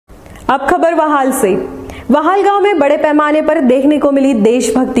अब खबर वहाल से। वहाल गांव में बड़े पैमाने पर देखने को मिली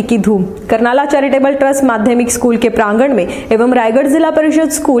देशभक्ति की धूम। करनाला चैरिटेबल ट्रस्ट माध्यमिक स्कूल के प्रांगण में एवं रायगढ़ जिला परिषद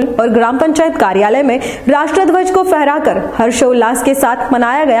स्कूल और ग्राम पंचायत कार्यालय में राष्ट्रध्वज को फहराकर हर्षोल्लास के साथ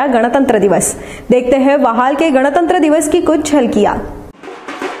मनाया गया गणतंत्र दिवस। देखते हैं वहाल के गणतंत्र दिवस की कुछ झलकियां।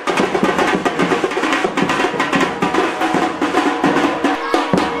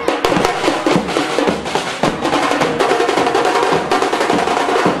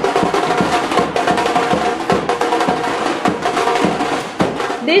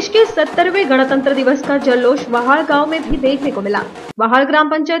 देश के 70वें गणतंत्र दिवस का जल्लोष वहाल गांव में भी देखने को मिला। वहाल ग्राम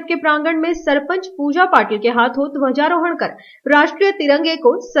पंचायत के प्रांगण में सरपंच पूजा पाटिल के हाथों ध्वजारोहण कर राष्ट्रीय तिरंगे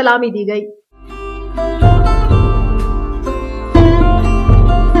को सलामी दी गई।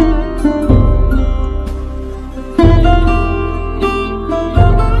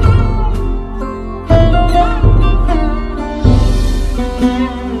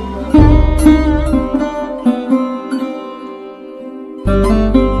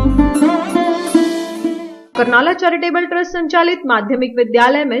 करनाला चैरिटेबल ट्रस्ट संचालित माध्यमिक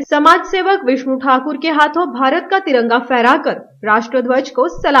विद्यालय में समाज सेवक विष्णु ठाकुर के हाथों भारत का तिरंगा फहराकर राष्ट्रध्वज को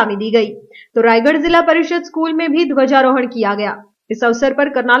सलामी दी गई, तो रायगढ़ जिला परिषद स्कूल में भी ध्वजारोहण किया गया। इस अवसर पर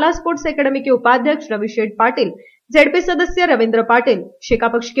करनाला स्पोर्ट्स एकेडमी के उपाध्यक्ष रविशेठ पाटिल, जेडपी सदस्य रविंद्र पाटिल, शेका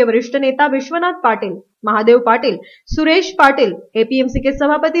पक्ष के वरिष्ठ नेता विश्वनाथ पाटिल, महादेव पाटिल, सुरेश पाटिल, एपीएमसी के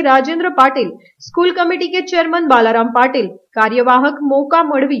सभापति राजेंद्र पाटिल, स्कूल कमेटी के चेयरमैन बालाराम पाटिल, कार्यवाहक मोका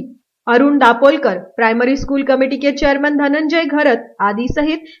Madvi, Arun दापोलकर, primary school committee के चेयरमैन धनंजय घरत आदि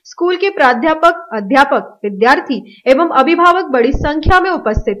सहित स्कूल के प्राध्यापक, अध्यापक, विद्यार्थी एवं अभिभावक बड़ी संख्या में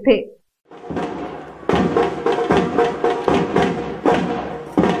उपस्थित थे।